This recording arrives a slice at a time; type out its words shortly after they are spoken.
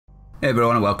Hey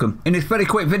everyone and welcome. In this very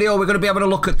quick video we're going to be having a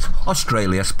look at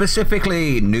Australia,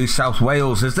 specifically New South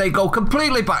Wales, as they go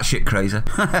completely batshit crazy.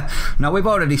 Now we've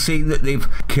already seen that they've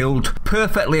killed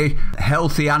perfectly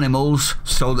healthy animals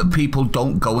so that people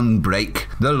don't go and break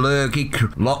the allergic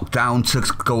lockdown to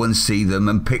go and see them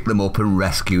and pick them up and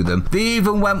rescue them. They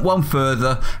even went one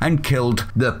further and killed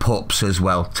the pups as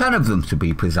well. 10 of them to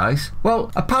be precise.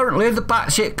 Well, apparently the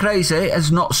batshit crazy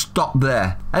has not stopped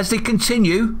there, as they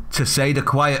continue to say the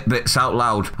quiet bits out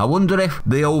loud. I wonder if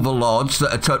the overlords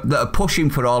that are pushing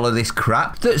for all of this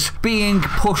crap that's being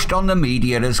pushed on the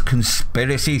media as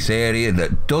conspiracy theory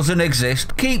that doesn't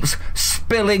exist keeps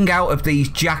spilling out of these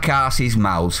jackasses'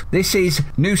 mouths. This is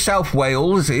New South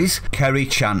Wales's Kerry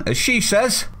Chant, as she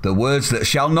says, the words that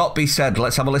shall not be said.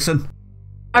 Let's have a listen.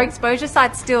 Our exposure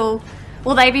sites still,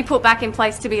 will they be put back in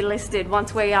place to be listed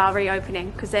once we are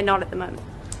reopening? Because they're not at the moment.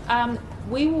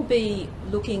 We will be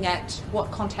looking at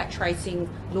what contact tracing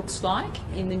looks like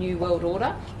in the New World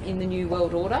Order,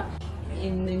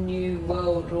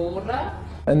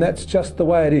 And that's just the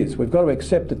way it is. We've got to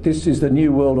accept that this is the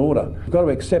New World Order.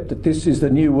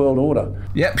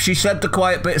 Yep, she said the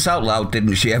quiet bits out loud,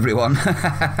 didn't she, everyone?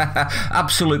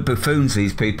 Absolute buffoons,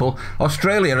 these people.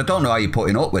 Australia, I don't know how you're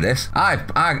putting up with this.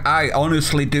 I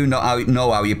honestly do not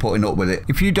know how you're putting up with it.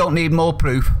 If you don't need more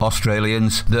proof,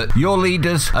 Australians, that your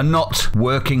leaders are not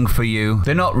working for you,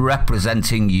 they're not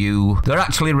representing you, they're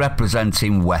actually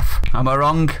representing WEF. Am I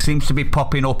wrong? Seems to be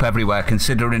popping up everywhere,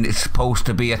 considering it's supposed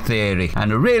to be a theory.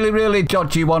 And a really, really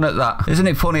dodgy one at that. Isn't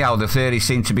it funny how the theories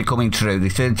seem to be coming true? They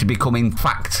seem to be coming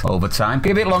fact over time.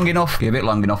 Give it long enough.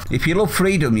 If you love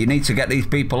freedom, you need to get these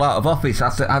people out of office.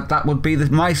 That would be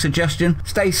my suggestion.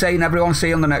 Stay sane, everyone. See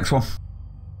you on the next one.